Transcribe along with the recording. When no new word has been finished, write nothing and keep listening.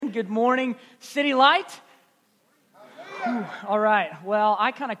morning. Good morning, City Light. Whew, all right. Well,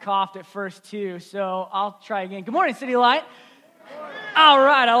 I kind of coughed at first too, so I'll try again. Good morning, City Light. All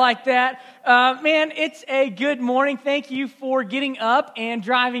right, I like that. Man, it's a good morning. Thank you for getting up and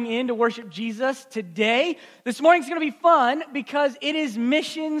driving in to worship Jesus today. This morning's going to be fun because it is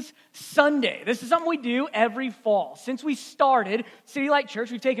Missions Sunday. This is something we do every fall. Since we started City Light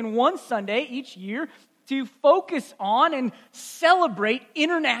Church, we've taken one Sunday each year to focus on and celebrate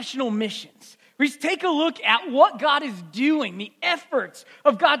international missions. We just take a look at what God is doing, the efforts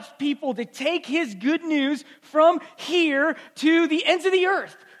of God's people to take His good news from here to the ends of the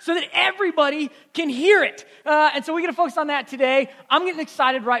earth so that everybody can hear it. And so we're going to focus on that today. I'm getting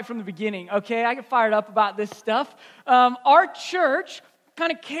excited right from the beginning, okay? I get fired up about this stuff. Our church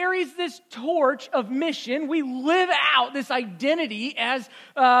kind of carries this torch of mission. We live out this identity as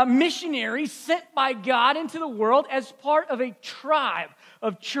missionaries sent by God into the world as part of a tribe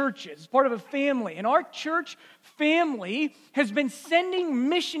of churches, part of a family. And our church family has been sending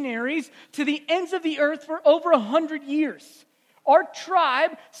missionaries to the ends of the earth for over 100 years. Our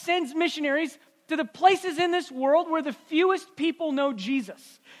tribe sends missionaries to the places in this world where the fewest people know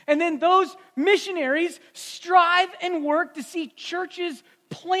Jesus. And then those missionaries strive and work to see churches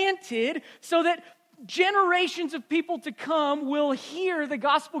planted so that generations of people to come will hear the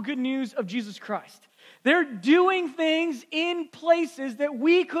gospel good news of Jesus Christ. They're doing things in places that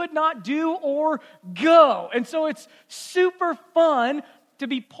we could not do or go. And so it's super fun to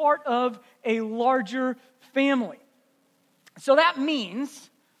be part of a larger family. So that means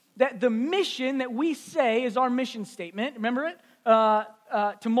that the mission that we say is our mission statement, remember it?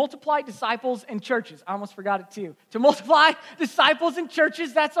 To multiply disciples and churches. I almost forgot it too. To multiply disciples and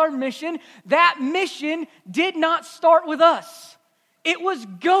churches, that's our mission. That mission did not start with us. It was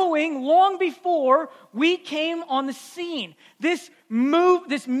going long before we came on the scene. This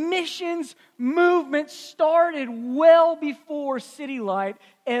missions movement started well before City Light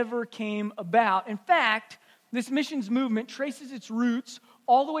ever came about. In fact, this missions movement traces its roots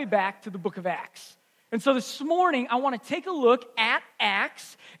all the way back to the book of Acts. And so this morning, I want to take a look at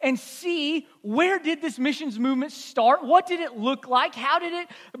Acts and see where did this missions movement start? What did it look like? How did it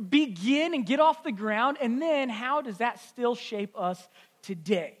begin and get off the ground? And then how does that still shape us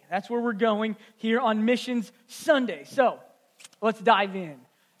today? That's where we're going here on Missions Sunday. So let's dive in.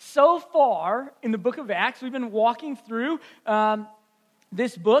 So far in the book of Acts, we've been walking through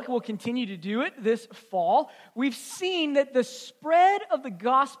this book. We'll continue to do it this fall. We've seen that the spread of the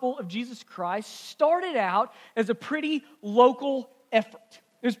gospel of Jesus Christ started out as a pretty local effort.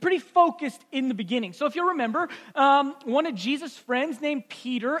 It was pretty focused in the beginning. So if you'll remember, one of Jesus' friends named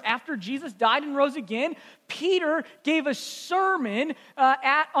Peter, after Jesus died and rose again, Peter gave a sermon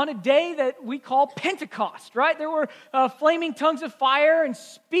on a day that we call Pentecost, right? There were flaming tongues of fire and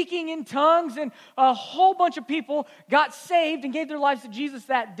speaking in tongues, and a whole bunch of people got saved and gave their lives to Jesus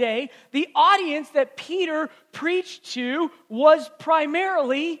that day. The audience that Peter preached to was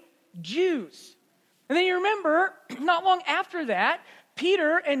primarily Jews. And then you remember, not long after that,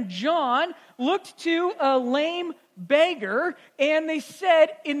 Peter and John looked to a lame beggar and they said,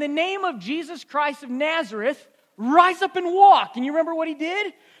 in the name of Jesus Christ of Nazareth, rise up and walk. And you remember what he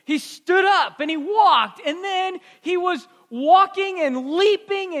did? He stood up and he walked, and then he was walking and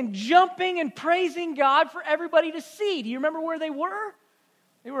leaping and jumping and praising God for everybody to see. Do you remember where they were?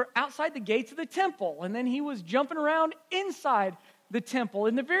 They were outside the gates of the temple, and then he was jumping around inside the temple.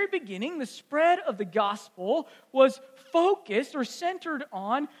 In the very beginning, the spread of the gospel was focused or centered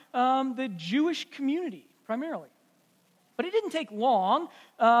on the Jewish community primarily. But it didn't take long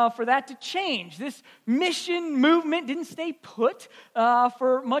for that to change. This mission movement didn't stay put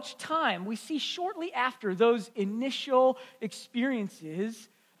for much time. We see shortly after those initial experiences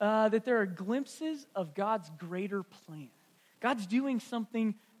that there are glimpses of God's greater plan. God's doing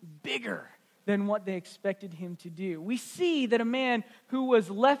something bigger than what they expected him to do. We see that a man who was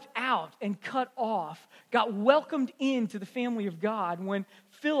left out and cut off got welcomed into the family of God when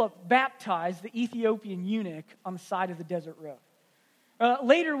Philip baptized the Ethiopian eunuch on the side of the desert road.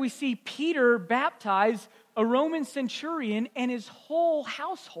 Later, we see Peter baptize a Roman centurion and his whole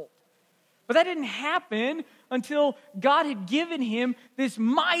household. But that didn't happen until God had given him this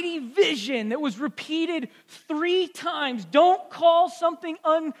mighty vision that was repeated 3 times. Don't call something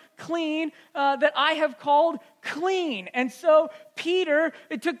unclean that I have called clean. And so Peter,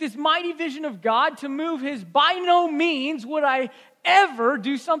 it took this mighty vision of God to move his by no means would I ever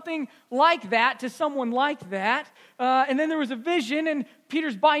do something like that to someone like that. And then there was a vision, and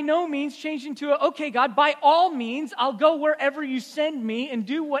Peter's by no means changed into okay, God, by all means, I'll go wherever you send me and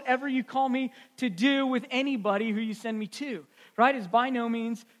do whatever you call me to do with anybody who you send me to. right, is by no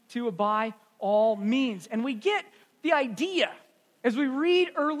means to a by all means. And we get the idea as we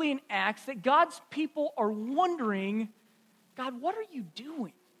read early in Acts that God's people are wondering, God, what are you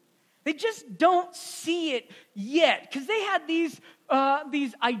doing? They just don't see it yet because they had these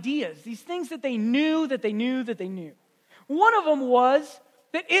ideas, these things that they knew. One of them was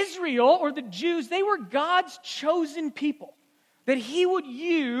that Israel, or the Jews, they were God's chosen people that he would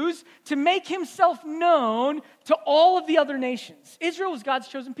use to make himself known to all of the other nations. Israel was God's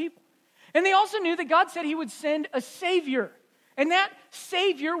chosen people. And they also knew that God said he would send a Savior. And that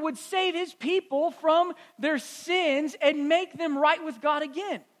Savior would save his people from their sins and make them right with God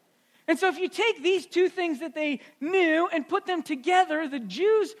again. And so if you take these two things that they knew and put them together, the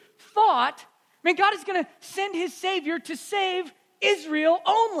Jews thought, man, God is going to send his Savior to save Israel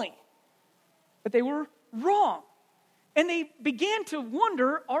only. But they were wrong. And they began to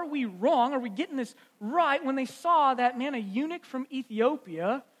wonder, are we wrong? Are we getting this right? When they saw that, man, a eunuch from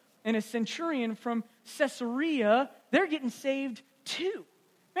Ethiopia and a centurion from Caesarea, they're getting saved too.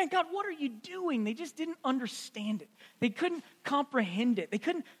 Man, God, what are you doing? They just didn't understand it. They couldn't comprehend it. They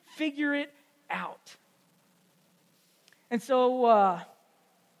couldn't figure it out. And so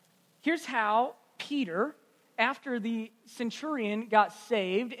here's how Peter, after the centurion got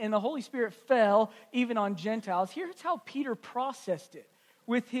saved and the Holy Spirit fell even on Gentiles, here's how Peter processed it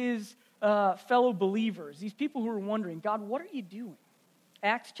with his fellow believers, these people who were wondering, God, what are you doing?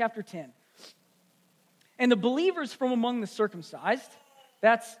 Acts chapter 10. And the believers from among the circumcised,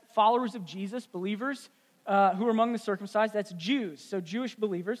 that's followers of Jesus, believers who are among the circumcised, that's Jews, so Jewish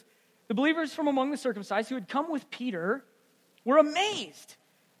believers. The believers from among the circumcised who had come with Peter were amazed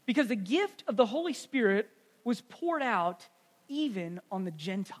because the gift of the Holy Spirit was poured out even on the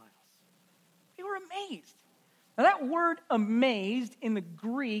Gentiles. They were amazed. Now that word amazed in the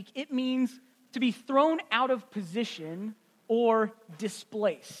Greek, it means to be thrown out of position or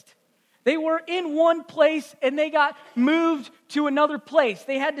displaced. They were in one place and they got moved to another place.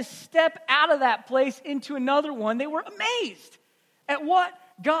 They had to step out of that place into another one. They were amazed at what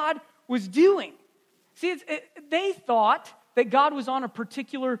God was doing. See, they thought that God was on a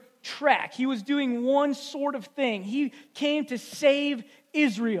particular track. He was doing one sort of thing. He came to save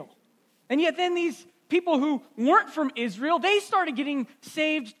Israel. And yet then these people who weren't from Israel, they started getting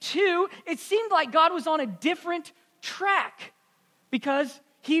saved too. It seemed like God was on a different track because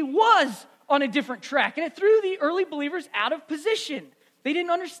he was on a different track. And it threw the early believers out of position. They didn't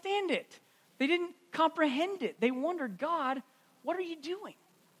understand it. They didn't comprehend it. They wondered, God, what are you doing?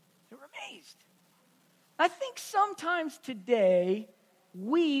 They were amazed. I think sometimes today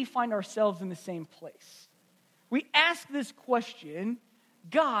we find ourselves in the same place. We ask this question,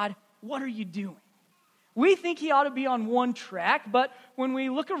 God, what are you doing? We think he ought to be on one track, but when we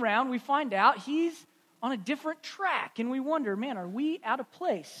look around, we find out he's on a different track, and we wonder, man, are we out of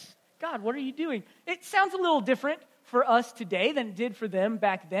place? God, what are you doing? It sounds a little different for us today than it did for them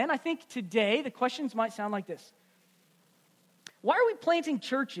back then. I think today the questions might sound like this. Why are we planting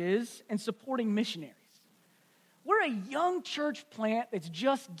churches and supporting missionaries? We're a young church plant that's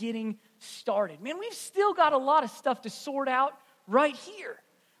just getting started. Man, we've still got a lot of stuff to sort out right here.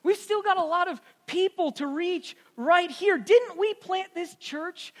 We've still got a lot of people to reach right here. Didn't we plant this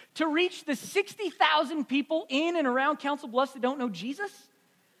church to reach the 60,000 people in and around Council Bluffs that don't know Jesus?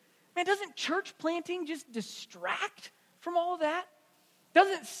 Man, doesn't church planting just distract from all of that?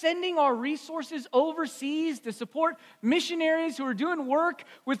 Doesn't sending our resources overseas to support missionaries who are doing work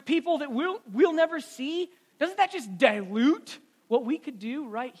with people that we'll never see, doesn't that just dilute what we could do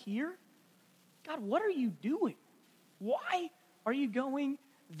right here? God, what are you doing? Why are you going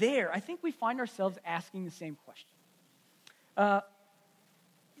there? I think we find ourselves asking the same question.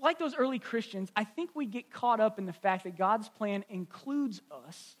 Like those early Christians, I think we get caught up in the fact that God's plan includes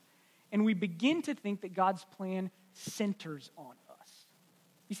us, and we begin to think that God's plan centers on us.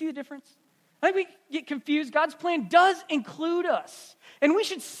 You see the difference? I think we get confused. God's plan does include us, and we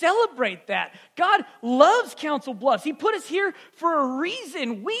should celebrate that. God loves Council Bluffs. He put us here for a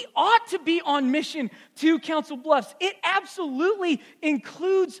reason. We ought to be on mission to Council Bluffs. It absolutely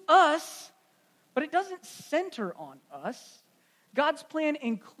includes us, but it doesn't center on us. God's plan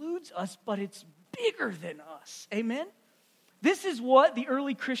includes us, but it's bigger than us. Amen? This is what the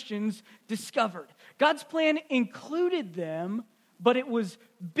early Christians discovered. God's plan included them, but it was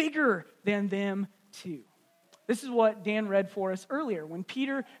bigger than them too. This is what Dan read for us earlier. When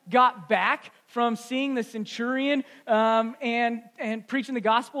Peter got back from seeing the centurion and preaching the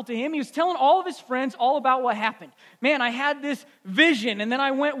gospel to him, he was telling all of his friends all about what happened. Man, I had this vision, and then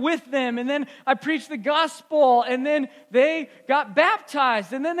I went with them, and then I preached the gospel, and then they got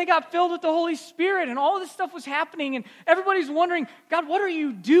baptized, and then they got filled with the Holy Spirit, and all of this stuff was happening, and everybody's wondering, God, what are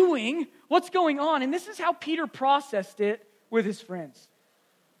you doing? What's going on? And this is how Peter processed it with his friends.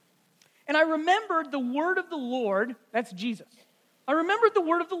 And I remembered the word of the Lord, that's Jesus. I remembered the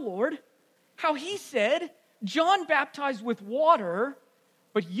word of the Lord, how he said, John baptized with water,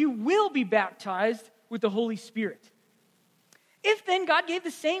 but you will be baptized with the Holy Spirit. If then God gave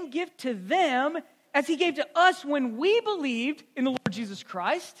the same gift to them as he gave to us when we believed in the Lord Jesus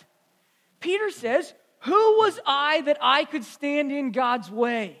Christ, Peter says, who was I that I could stand in God's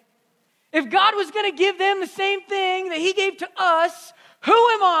way? If God was going to give them the same thing that he gave to us, who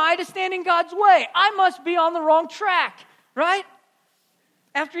am I to stand in God's way? I must be on the wrong track, right?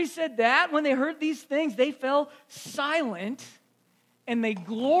 After he said that, when they heard these things, they fell silent and they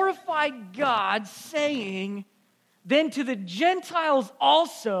glorified God, saying, then to the Gentiles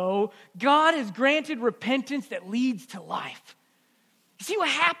also, God has granted repentance that leads to life. You see what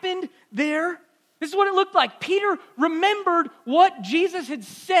happened there? This is what it looked like. Peter remembered what Jesus had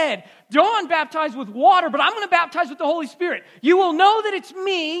said. John baptized with water, but I'm going to baptize with the Holy Spirit. You will know that it's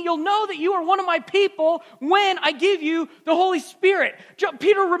me. You'll know that you are one of my people when I give you the Holy Spirit.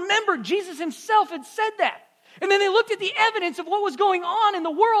 Peter remembered Jesus himself had said that. And then they looked at the evidence of what was going on in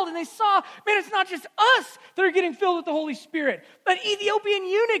the world, and they saw, man, it's not just us that are getting filled with the Holy Spirit. An Ethiopian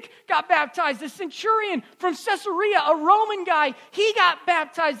eunuch got baptized. A centurion from Caesarea, a Roman guy, he got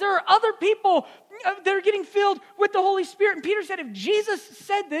baptized. There are other people that are getting filled with the Holy Spirit. And Peter said, if Jesus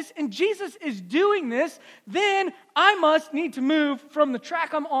said this and Jesus is doing this, then I must need to move from the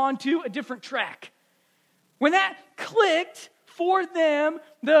track I'm on to a different track. When that clicked for them,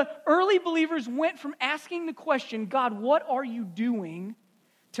 the early believers went from asking the question, God, what are you doing,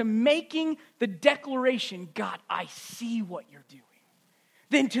 to making the declaration, God, I see what you're doing.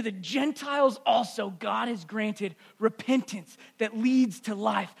 Then to the Gentiles also, God has granted repentance that leads to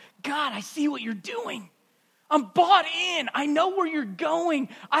life. God, I see what you're doing. I'm bought in. I know where you're going.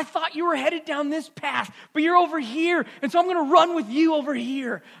 I thought you were headed down this path, but you're over here, and so I'm going to run with you over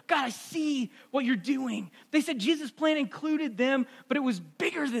here. God, I see what you're doing. They said Jesus' plan included them, but it was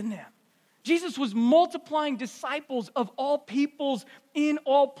bigger than them. Jesus was multiplying disciples of all peoples in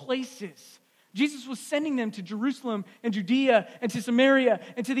all places. Jesus was sending them to Jerusalem and Judea and to Samaria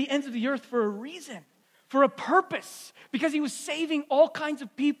and to the ends of the earth for a reason, for a purpose, because he was saving all kinds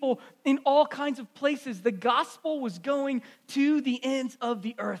of people in all kinds of places. The gospel was going to the ends of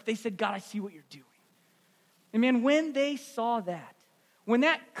the earth. They said, God, I see what you're doing. And man, when they saw that, when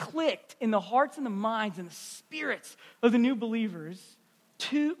that clicked in the hearts and the minds and the spirits of the new believers,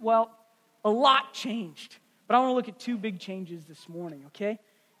 a lot changed. But I want to look at two big changes this morning, okay?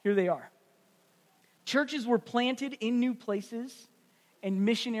 Here they are. Churches were planted in new places, and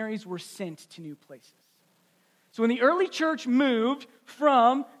missionaries were sent to new places. So when the early church moved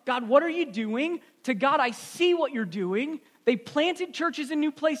from, God, what are you doing, to God, I see what you're doing, they planted churches in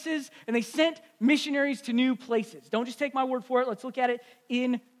new places, and they sent missionaries to new places. Don't just take my word for it. Let's look at it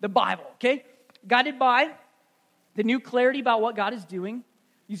in the Bible, okay? Guided by the new clarity about what God is doing,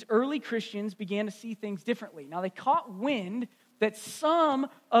 these early Christians began to see things differently. Now, they caught wind that some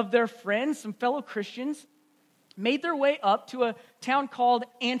of their friends, some fellow Christians, made their way up to a town called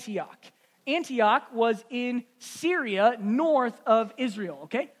Antioch. Antioch was in Syria, north of Israel,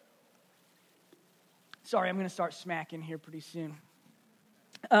 okay? Sorry, I'm going to start smacking here pretty soon.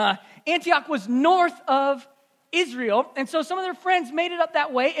 Antioch was north of Israel, and so some of their friends made it up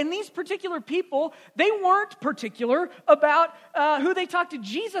that way, and these particular people, they weren't particular about who they talked to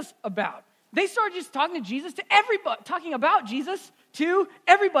Jesus about. They started just talking to Jesus to everybody, talking about Jesus to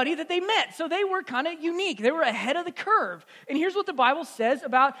everybody that they met. So they were kind of unique. They were ahead of the curve. And here's what the Bible says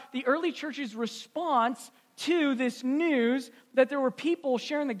about the early church's response to this news that there were people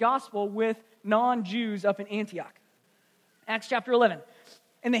sharing the gospel with non-Jews up in Antioch. Acts chapter 11.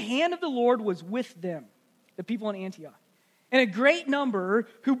 And the hand of the Lord was with them, the people in Antioch. And a great number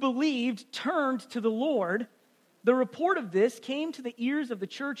who believed turned to the Lord. The report of this came to the ears of the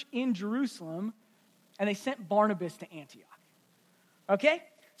church in Jerusalem, and they sent Barnabas to Antioch. Okay?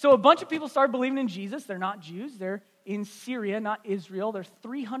 So a bunch of people started believing in Jesus. They're not Jews. They're in Syria, not Israel. They're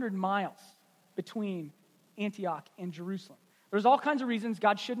 300 miles between Antioch and Jerusalem. There's all kinds of reasons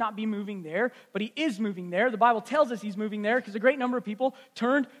God should not be moving there, but he is moving there. The Bible tells us he's moving there because a great number of people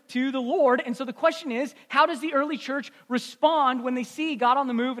turned to the Lord. And so the question is, how does the early church respond when they see God on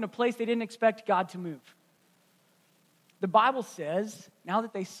the move in a place they didn't expect God to move? The Bible says, now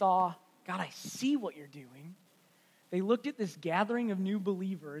that they saw, God, I see what you're doing, they looked at this gathering of new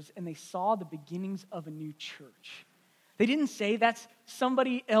believers and they saw the beginnings of a new church. They didn't say that's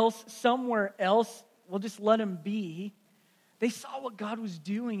somebody else somewhere else, we'll just let them be. They saw what God was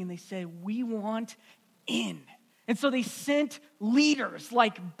doing and they said, we want in. And so they sent leaders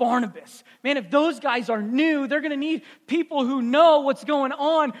like Barnabas. Man, if those guys are new, they're going to need people who know what's going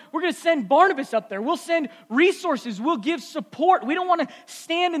on. We're going to send Barnabas up there. We'll send resources. We'll give support. We don't want to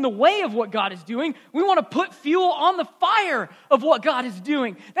stand in the way of what God is doing. We want to put fuel on the fire of what God is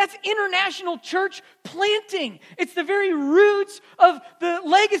doing. That's international church planting. It's the very roots of the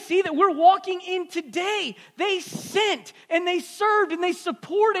legacy that we're walking in today. They sent and they served and they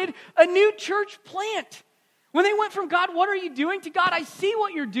supported a new church plant. When they went from God, what are you doing, to God, I see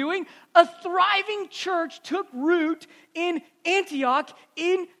what you're doing, a thriving church took root in Antioch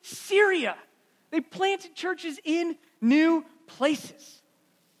in Syria. They planted churches in new places.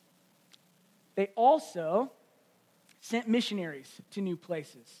 They also sent missionaries to new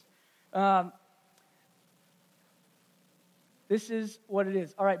places. This is what it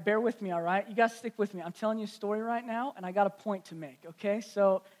is. All right, bear with me, all right? You guys stick with me. I'm telling you a story right now, and I got a point to make, okay?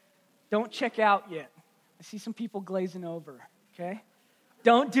 So don't check out yet. I see some people glazing over, okay?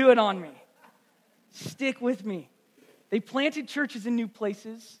 Don't do it on me. Stick with me. They planted churches in new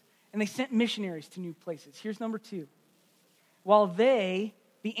places, and they sent missionaries to new places. Here's number 2. While they,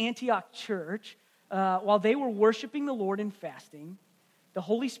 the Antioch church, while they were worshiping the Lord in fasting, the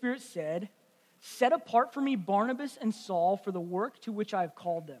Holy Spirit said, set apart for me Barnabas and Saul for the work to which I have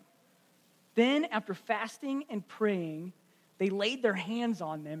called them. Then, after fasting and praying, they laid their hands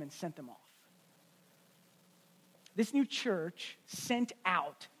on them and sent them off. This new church sent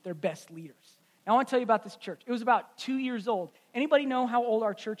out their best leaders. Now, I want to tell you about this church. It was about 2 years old. Anybody know how old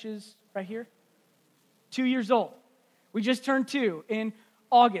our church is right here? 2 years old. We just turned 2 in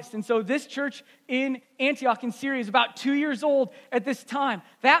August. And so this church in Antioch in Syria is about 2 years old at this time.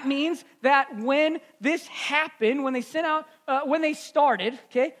 That means that when this happened, when they sent out, when they started,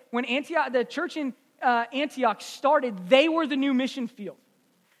 okay, when the church in Antioch started, they were the new mission field.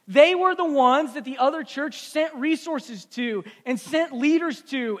 They were the ones that the other church sent resources to and sent leaders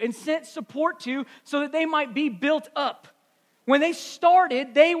to and sent support to so that they might be built up. When they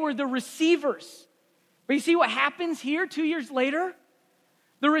started, they were the receivers. But you see what happens here 2 years later?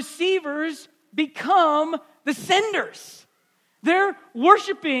 The receivers become the senders. They're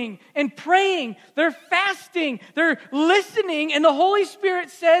worshiping and praying. They're fasting. They're listening. And the Holy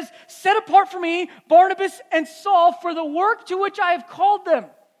Spirit says, set apart for me Barnabas and Saul for the work to which I have called them.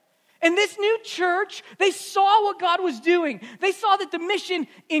 And this new church, they saw what God was doing. They saw that the mission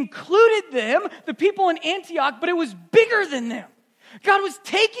included them, the people in Antioch, but it was bigger than them. God was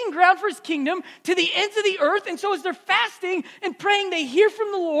taking ground for his kingdom to the ends of the earth. And so as they're fasting and praying, they hear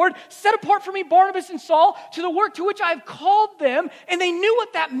from the Lord, set apart for me Barnabas and Saul to the work to which I have called them. And they knew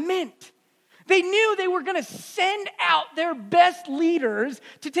what that meant. They knew they were going to send out their best leaders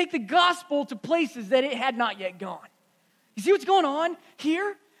to take the gospel to places that it had not yet gone. You see what's going on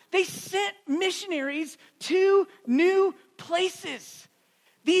here? They sent missionaries to new places.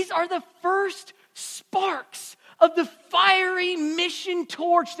 These are the first sparks of the fiery mission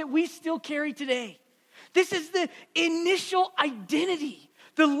torch that we still carry today. This is the initial identity,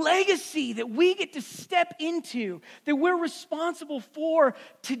 the legacy that we get to step into, that we're responsible for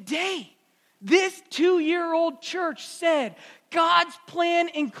today. This 2-year-old church said, God's plan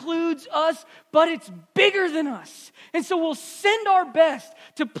includes us, but it's bigger than us. And so we'll send our best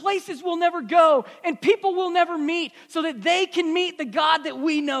to places we'll never go and people we'll never meet so that they can meet the God that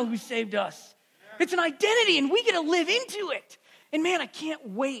we know who saved us. It's an identity and we get to live into it. And man, I can't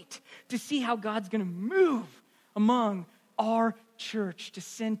wait to see how God's going to move among our church to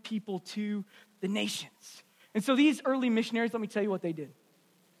send people to the nations. And so these early missionaries, let me tell you what they did.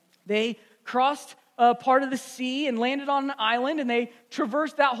 They crossed part of the sea and landed on an island, and they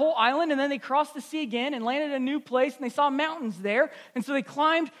traversed that whole island, and then they crossed the sea again and landed in a new place, and they saw mountains there. And so they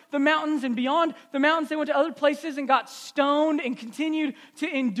climbed the mountains, and beyond the mountains, they went to other places and got stoned and continued to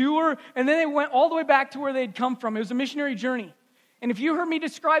endure. And then they went all the way back to where they'd come from. It was a missionary journey. And if you heard me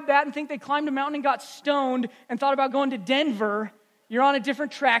describe that and think they climbed a mountain and got stoned and thought about going to Denver, you're on a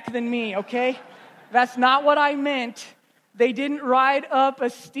different track than me, okay? That's not what I meant. They didn't ride up a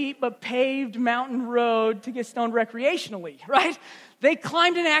steep but paved mountain road to get stoned recreationally, right? They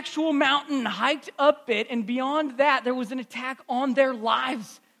climbed an actual mountain, hiked up it, and beyond that, there was an attack on their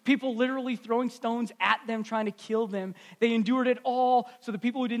lives. People literally throwing stones at them, trying to kill them. They endured it all so the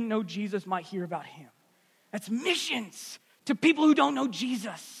people who didn't know Jesus might hear about him. That's missions to people who don't know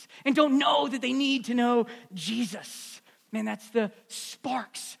Jesus and don't know that they need to know Jesus. Man, that's the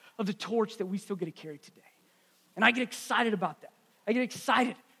sparks of the torch that we still get to carry today. And I get excited about that. I get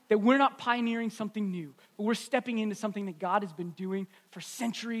excited that we're not pioneering something new, but we're stepping into something that God has been doing for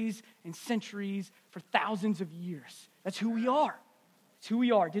centuries and centuries, for thousands of years. That's who we are. It's who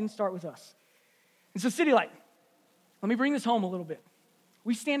we are. It didn't start with us. And so City Light, let me bring this home a little bit.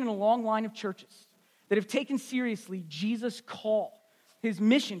 We stand in a long line of churches that have taken seriously Jesus' call, his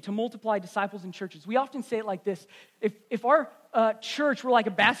mission to multiply disciples in churches. We often say it like this: if our church were like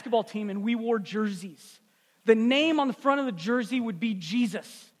a basketball team and we wore jerseys, the name on the front of the jersey would be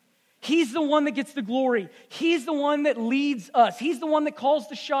Jesus. He's the one that gets the glory. He's the one that leads us. He's the one that calls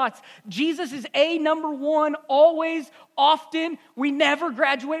the shots. Jesus is number one, always, often. We never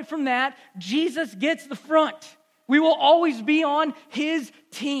graduate from that. Jesus gets the front. We will always be on his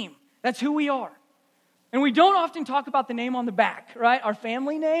team. That's who we are. And we don't often talk about the name on the back, right? Our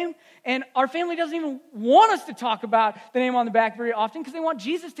family name. And our family doesn't even want us to talk about the name on the back very often because they want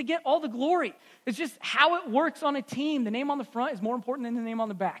Jesus to get all the glory. It's just how it works on a team. The name on the front is more important than the name on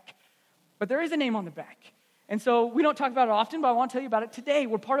the back. But there is a name on the back. And so we don't talk about it often, but I want to tell you about it today.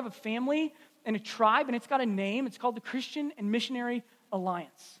 We're part of a family and a tribe, and it's got a name. It's called the Christian and Missionary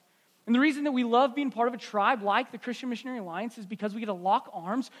Alliance. And the reason that we love being part of a tribe like the Christian Missionary Alliance is because we get to lock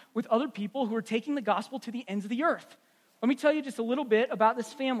arms with other people who are taking the gospel to the ends of the earth. Let me tell you just a little bit about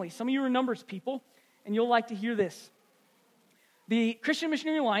this family. Some of you are numbers people, and you'll like to hear this. The Christian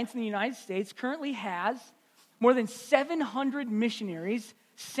Missionary Alliance in the United States currently has more than 700 missionaries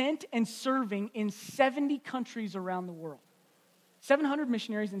sent and serving in 70 countries around the world. 700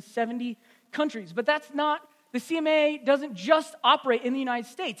 missionaries in 70 countries. But that's not, the CMA doesn't just operate in the United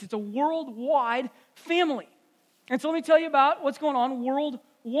States. It's a worldwide family. And so let me tell you about what's going on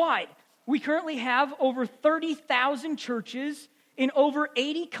worldwide. We currently have over 30,000 churches in over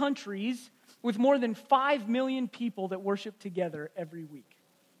 80 countries with more than 5 million people that worship together every week.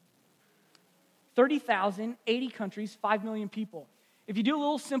 30,000, 80 countries, 5 million people. If you do a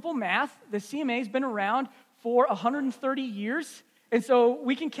little simple math, the CMA has been around for 130 years. And so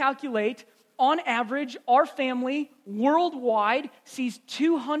we can calculate, on average, our family worldwide sees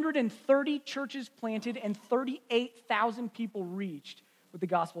 230 churches planted and 38,000 people reached with the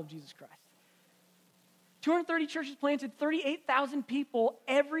gospel of Jesus Christ. 230 churches planted, 38,000 people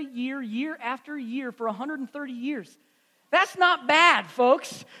every year, year after year for 130 years. That's not bad,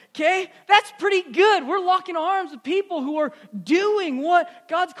 folks, okay? That's pretty good. We're locking arms with people who are doing what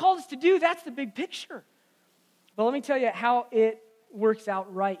God's called us to do. That's the big picture. But let me tell you how it works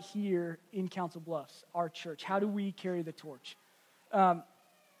out right here in Council Bluffs, our church. How do we carry the torch?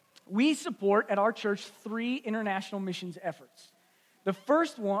 We support at our church 3 international missions efforts. The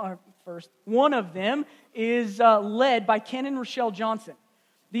first one of them is led by Ken and Rochelle Johnson.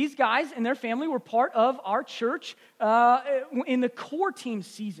 These guys and their family were part of our church in the core team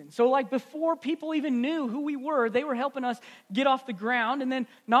season. So like before people even knew who we were, they were helping us get off the ground. And then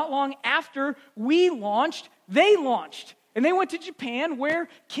not long after we launched, they launched. And they went to Japan, where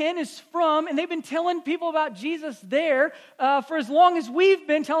Ken is from, and they've been telling people about Jesus there for as long as we've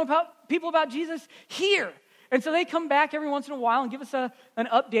been telling people about Jesus here. And so they come back every once in a while and give us an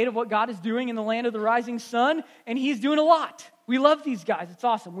update of what God is doing in the land of the rising sun, and he's doing a lot. We love these guys. It's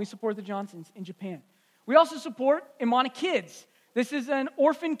awesome. We support the Johnsons in Japan. We also support Imani Kids. This is an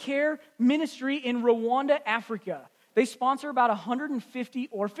orphan care ministry in Rwanda, Africa. They sponsor about 150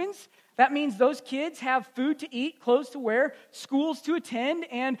 orphans. That means those kids have food to eat, clothes to wear, schools to attend,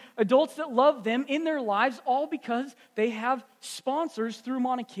 and adults that love them in their lives, all because they have sponsors through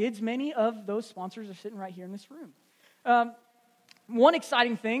Imani Kids. Many of those sponsors are sitting right here in this room. One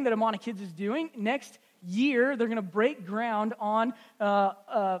exciting thing that Imani Kids is doing, next year, they're going to break ground on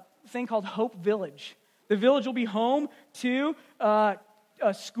a thing called Hope Village. The village will be home to a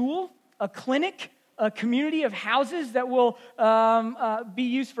school, a clinic, a community of houses that will be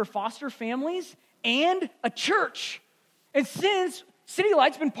used for foster families, and a church. And since City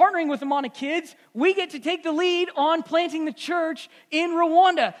Light's been partnering with Imani Kids, we get to take the lead on planting the church in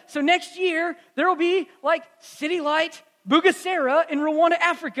Rwanda. So next year, there will be like City Light Bugesera in Rwanda,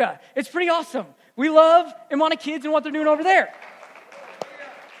 Africa. It's pretty awesome. We love Imani Kids and what they're doing over there.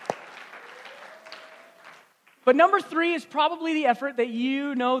 But number 3 is probably the effort that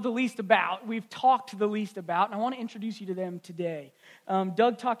you know the least about. We've talked the least about, and I want to introduce you to them today.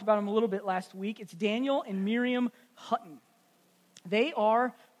 Doug talked about them a little bit last week. It's Daniel and Miriam Hutton. They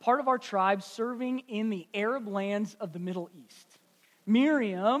are part of our tribe serving in the Arab lands of the Middle East.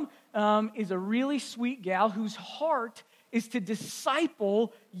 Miriam is a really sweet gal whose heart is to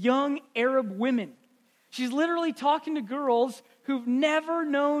disciple young Arab women. She's literally talking to girls who've never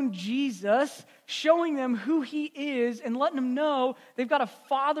known Jesus, showing them who he is and letting them know they've got a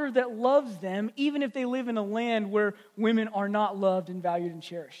father that loves them, even if they live in a land where women are not loved and valued and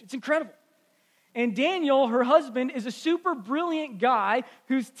cherished. It's incredible. And Daniel, her husband, is a super brilliant guy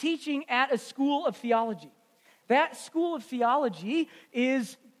who's teaching at a school of theology. That school of theology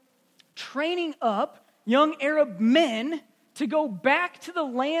is training up young Arab men to go back to the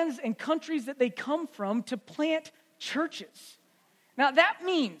lands and countries that they come from to plant churches. Now that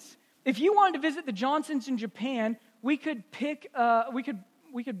means if you wanted to visit the Johnsons in Japan, we could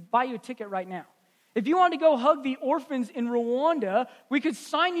buy you a ticket right now. If you wanted to go hug the orphans in Rwanda, we could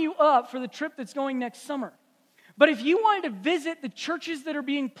sign you up for the trip that's going next summer. But if you wanted to visit the churches that are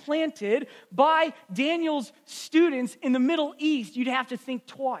being planted by Daniel's students in the Middle East, you'd have to think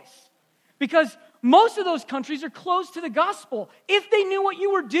twice. Because most of those countries are closed to the gospel. If they knew what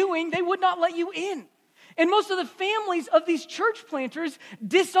you were doing, they would not let you in. And most of the families of these church planters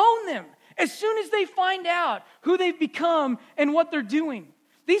disown them as soon as they find out who they've become and what they're doing.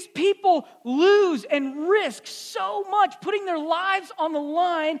 These people lose and risk so much, putting their lives on the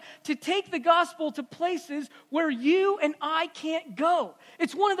line to take the gospel to places where you and I can't go.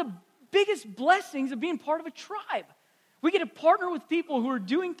 It's one of the biggest blessings of being part of a tribe. We get to partner with people who are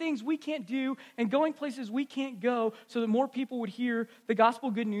doing things we can't do and going places we can't go so that more people would hear the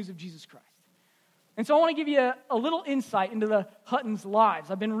gospel good news of Jesus Christ. And so I want to give you a little insight into the Huttons'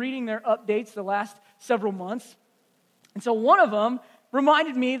 lives. I've been reading their updates the last several months. And so one of them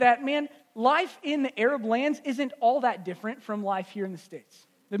reminded me that, man, life in the Arab lands isn't all that different from life here in the States.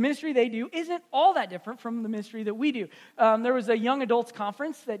 The ministry they do isn't all that different from the ministry that we do. There was a young adults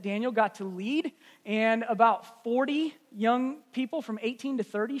conference that Daniel got to lead, and about 40 young people from 18 to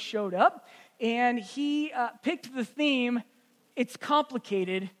 30 showed up, and he picked the theme, "It's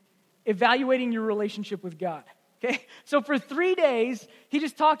Complicated, Evaluating Your Relationship with God." Okay, so for 3 days, he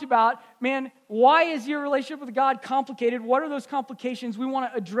just talked about, man, why is your relationship with God complicated? What are those complications? We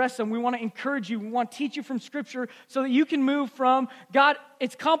want to address them. We want to encourage you. We want to teach you from Scripture so that you can move from, God,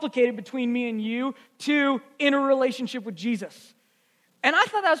 it's complicated between me and you, to in a relationship with Jesus. And I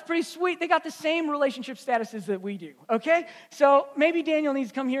thought that was pretty sweet. They got the same relationship statuses that we do, okay? So maybe Daniel needs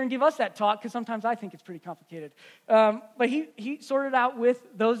to come here and give us that talk, because sometimes I think it's pretty complicated. But he sorted out with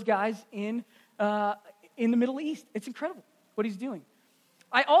those guys in the Middle East. It's incredible what he's doing.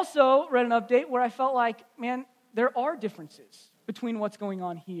 I also read an update where I felt like, man, there are differences between what's going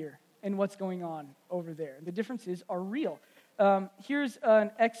on here and what's going on over there. The differences are real. Here's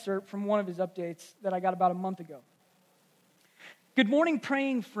an excerpt from one of his updates that I got about a month ago. Good morning,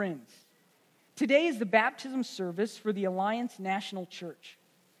 praying friends. Today is the baptism service for the Alliance National Church.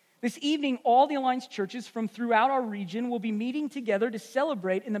 This evening, all the Alliance churches from throughout our region will be meeting together to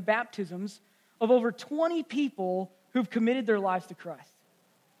celebrate in the baptisms of over 20 people who've committed their lives to Christ.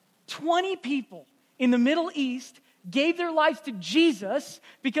 20 people in the Middle East gave their lives to Jesus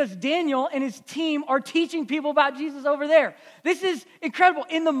because Daniel and his team are teaching people about Jesus over there. This is incredible.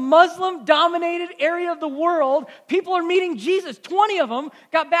 In the Muslim-dominated area of the world, people are meeting Jesus. 20 of them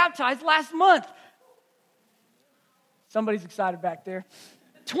got baptized last month. Somebody's excited back there.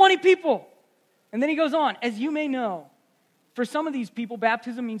 20 people. And then he goes on, as you may know, for some of these people,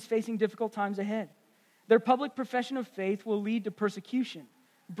 baptism means facing difficult times ahead. Their public profession of faith will lead to persecution,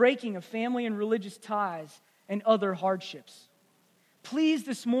 breaking of family and religious ties, and other hardships. Please,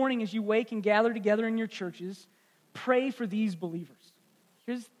 this morning, as you wake and gather together in your churches, pray for these believers.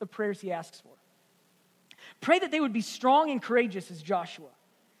 Here's the prayers he asks for. Pray that they would be strong and courageous as Joshua.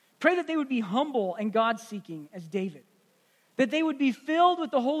 Pray that they would be humble and God-seeking as David. That they would be filled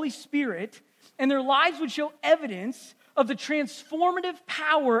with the Holy Spirit and their lives would show evidence of the transformative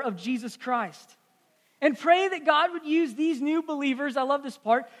power of Jesus Christ. And pray that God would use these new believers, I love this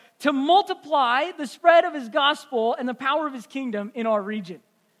part, to multiply the spread of his gospel and the power of his kingdom in our region.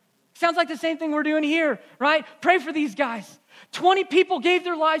 Sounds like the same thing we're doing here, right? Pray for these guys. 20 people gave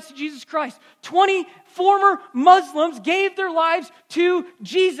their lives to Jesus Christ. 20 former Muslims gave their lives to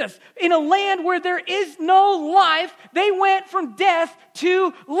Jesus. In a land where there is no life, they went from death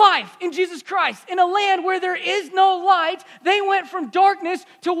to life in Jesus Christ. In a land where there is no light, they went from darkness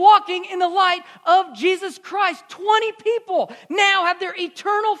to walking in the light of Jesus Christ. 20 people now have their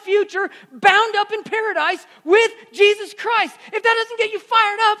eternal future bound up in paradise with Jesus Christ. If that doesn't get you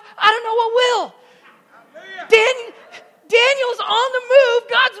fired up, I don't know what will. Daniel's on the move.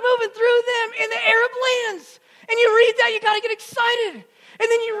 God's moving through them in the Arab lands. And you read that, you got to get excited.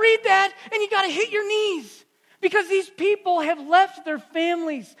 And then you read that, and you got to hit your knees. Because these people have left their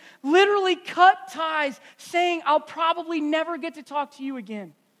families, literally cut ties, saying, I'll probably never get to talk to you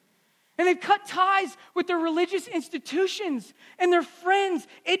again. And they've cut ties with their religious institutions and their friends.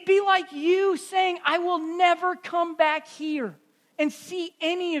 It'd be like you saying, I will never come back here and see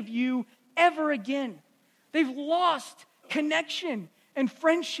any of you ever again. They've lost connection and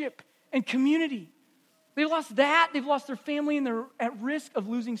friendship and community. They've lost that. They've lost their family, and they're at risk of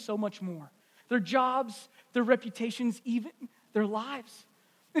losing so much more. Their jobs, their reputations, even their lives.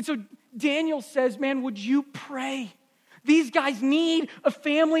 And so Daniel says, man, would you pray? These guys need a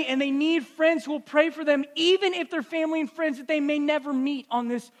family, and they need friends who will pray for them, even if they're family and friends that they may never meet on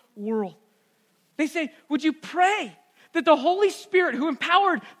this world. They say, would you pray that the Holy Spirit who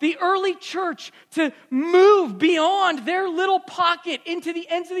empowered the early church to move beyond their little pocket into the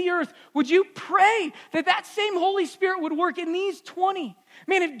ends of the earth, would you pray that that same Holy Spirit would work in these 20?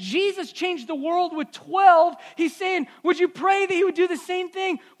 Man, if Jesus changed the world with 12, he's saying, would you pray that he would do the same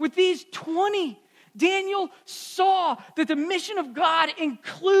thing with these 20? Daniel saw that the mission of God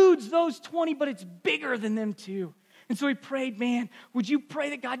includes those 20, but it's bigger than them too. And so he prayed, man, would you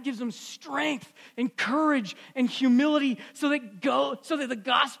pray that God gives them strength and courage and humility so that the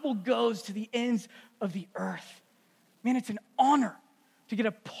gospel goes to the ends of the earth? Man, it's an honor to get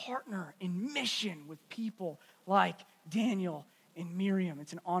a partner in mission with people like Daniel and Miriam.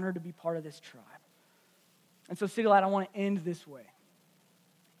 It's an honor to be part of this tribe. And so, City Light, I want to end this way.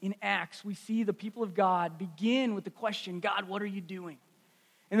 In Acts, we see the people of God begin with the question, God, what are you doing?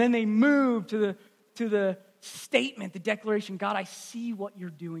 And then they move to the statement, the declaration, God, I see what you're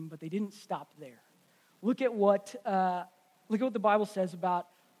doing, but they didn't stop there. Look at what the Bible says about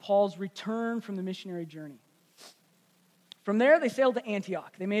Paul's return from the missionary journey. From there, they sailed to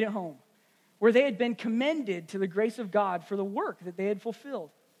Antioch. They made it home, where they had been commended to the grace of God for the work that they had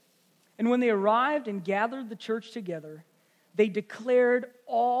fulfilled. And when they arrived and gathered the church together, they declared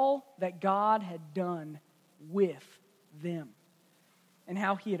all that God had done with them and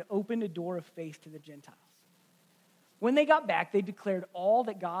how he had opened a door of faith to the Gentiles. When they got back, they declared all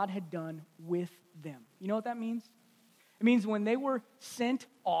that God had done with them. You know what that means? It means when they were sent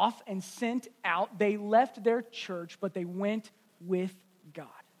off and sent out, they left their church, but they went with God.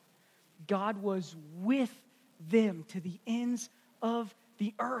 God was with them to the ends of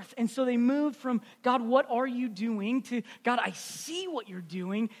the earth. And so they moved from, God, what are you doing? To, God, I see what you're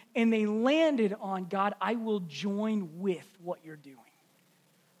doing. And they landed on, God, I will join with what you're doing.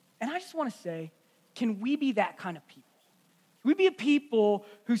 And I just want to say, can we be that kind of people? Can we be a people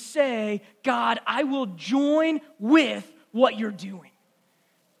who say, God, I will join with what you're doing?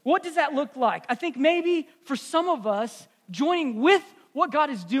 What does that look like? I think maybe for some of us, joining with what God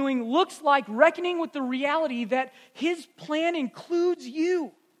is doing looks like reckoning with the reality that his plan includes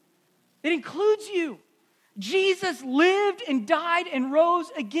you. It includes you. Jesus lived and died and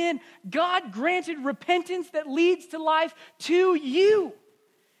rose again. God granted repentance that leads to life to you.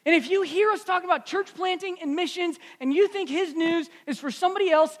 And if you hear us talk about church planting and missions and you think his news is for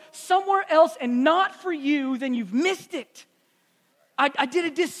somebody else, somewhere else, and not for you, then you've missed it. I did a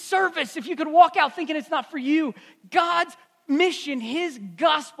disservice if you could walk out thinking it's not for you. God's mission, his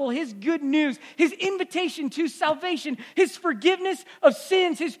gospel, his good news, his invitation to salvation, his forgiveness of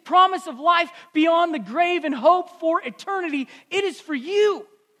sins, his promise of life beyond the grave and hope for eternity, it is for you.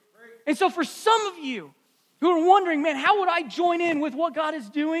 And so for some of you who are wondering, man, how would I join in with what God is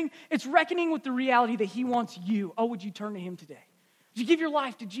doing? It's reckoning with the reality that he wants you. Oh, would you turn to him today? Would you give your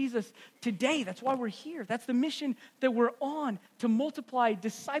life to Jesus today? That's why we're here. That's the mission that we're on, to multiply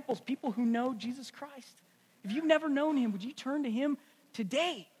disciples, people who know Jesus Christ. If you've never known him, would you turn to him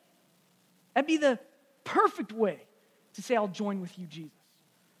today? That'd be the perfect way to say, I'll join with you, Jesus.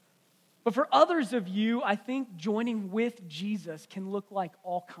 But for others of you, I think joining with Jesus can look like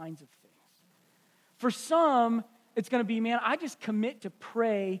all kinds of things. For some, it's going to be, man, I just commit to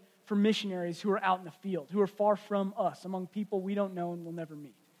pray for missionaries who are out in the field, who are far from us, among people we don't know and will never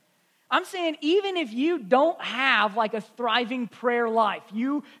meet. I'm saying even if you don't have like a thriving prayer life,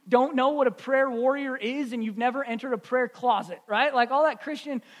 you don't know what a prayer warrior is and you've never entered a prayer closet, right? Like all that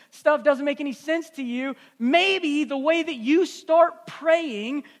Christian stuff doesn't make any sense to you. Maybe the way that you start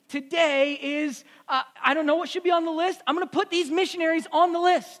praying today is, I don't know what should be on the list. I'm going to put these missionaries on the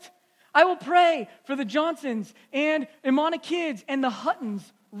list. I will pray for the Johnsons and Imana Kids and the Huttons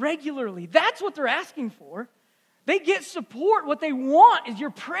regularly. That's what they're asking for. They get support. What they want is your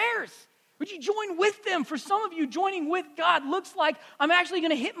prayers. Would you join with them? For some of you, joining with God looks like I'm actually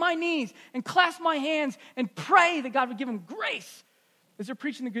going to hit my knees and clasp my hands and pray that God would give them grace as they're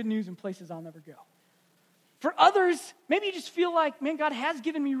preaching the good news in places I'll never go. For others, maybe you just feel like, man, God has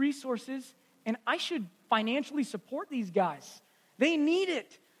given me resources and I should financially support these guys. They need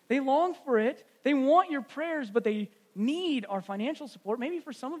it. They long for it. They want your prayers, but they need our financial support. Maybe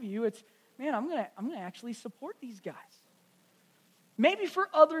for some of you, it's, man, I'm gonna actually support these guys. Maybe for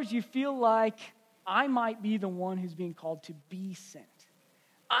others, you feel like I might be the one who's being called to be sent.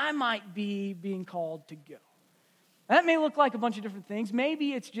 I might be being called to go. That may look like a bunch of different things.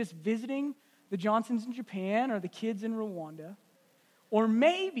 Maybe it's just visiting the Johnsons in Japan or the kids in Rwanda. Or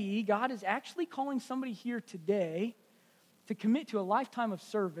maybe God is actually calling somebody here today to commit to a lifetime of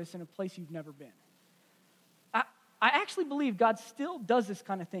service in a place you've never been. I actually believe God still does this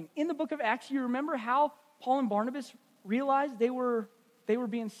kind of thing. In the book of Acts, you remember how Paul and Barnabas realized they were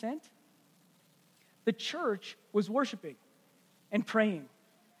being sent? The church was worshiping and praying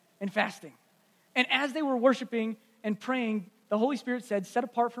and fasting. And as they were worshiping and praying, the Holy Spirit said, set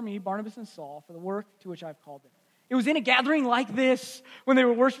apart for me, Barnabas and Saul, for the work to which I've called them. It was in a gathering like this, when they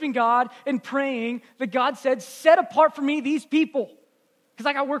were worshiping God and praying, that God said, set apart for me these people, because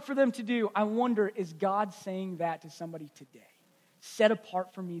I got work for them to do. I wonder, is God saying that to somebody today? Set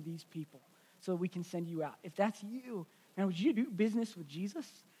apart for me these people so that we can send you out. If that's you, man, would you do business with Jesus?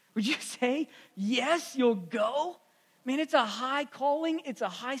 Would you say, yes, you'll go? Man, it's a high calling, it's a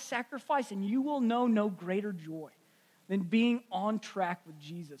high sacrifice, and you will know no greater joy than being on track with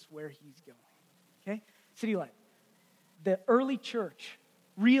Jesus where he's going. Okay? City Light. The early church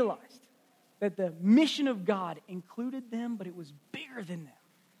realized that the mission of God included them, but it was bigger than them.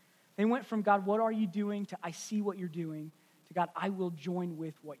 They went from, God, what are you doing, to I see what you're doing, to God, I will join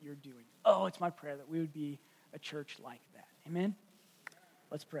with what you're doing. Oh, it's my prayer that we would be a church like that. Amen?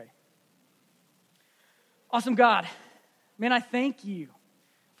 Let's pray. Awesome God, man, I thank you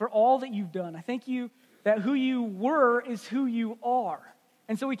for all that you've done. I thank you that who you were is who you are.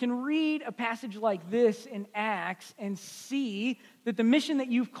 And so we can read a passage like this in Acts and see that the mission that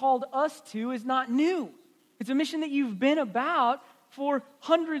you've called us to is not new. It's a mission that you've been about for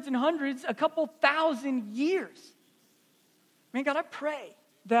hundreds and hundreds, a couple thousand years. Man, God, I pray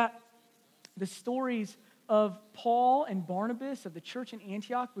that the stories of Paul and Barnabas, of the church in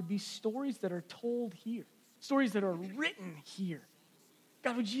Antioch, would be stories that are told here, stories that are written here.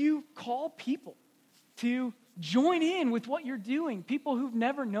 God, would you call people to join in with what you're doing, people who've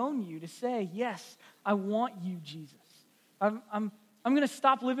never known you, to say, yes, I want you, Jesus. I'm going to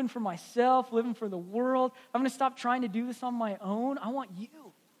stop living for myself, living for the world. I'm going to stop trying to do this on my own. I want you.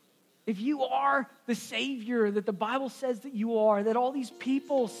 If you are the Savior that the Bible says that you are, that all these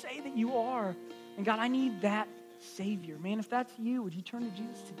people say that you are, and God, I need that Savior. Man, if that's you, would you turn to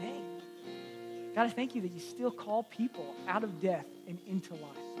Jesus today? God, I thank you that you still call people out of death and into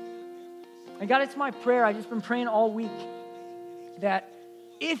life. And God, it's my prayer, I've just been praying all week, that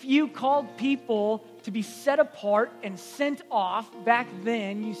if you called people to be set apart and sent off back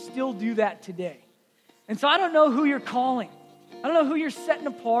then, you still do that today. And so I don't know who you're calling. I don't know who you're setting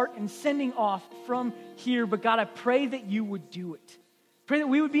apart and sending off from here, but God, I pray that you would do it. Pray that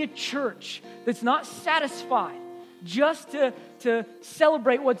we would be a church that's not satisfied just to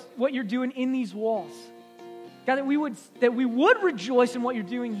celebrate what you're doing in these walls. God, that we would rejoice in what you're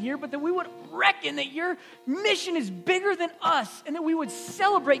doing here, but that we would reckon that your mission is bigger than us, and that we would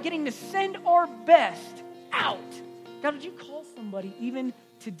celebrate getting to send our best out. God, would you call somebody even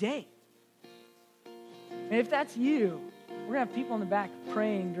today? And if that's you, we're going to have people in the back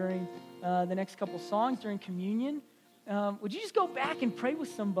praying during the next couple songs, during communion. Would you just go back and pray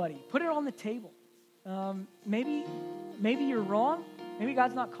with somebody? Put it on the table. Maybe you're wrong. Maybe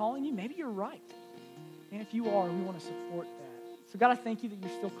God's not calling you. Maybe you're right. And if you are, we want to support that. So God, I thank you that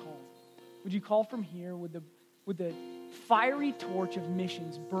you're still calling. Would you call from here? Would the fiery torch of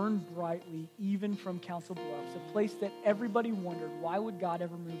missions burn brightly even from Council Bluffs, a place that everybody wondered, why would God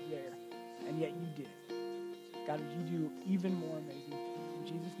ever move there? And yet you did. God, would you do even more amazing things? In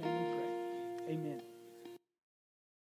Jesus' name we pray. Amen.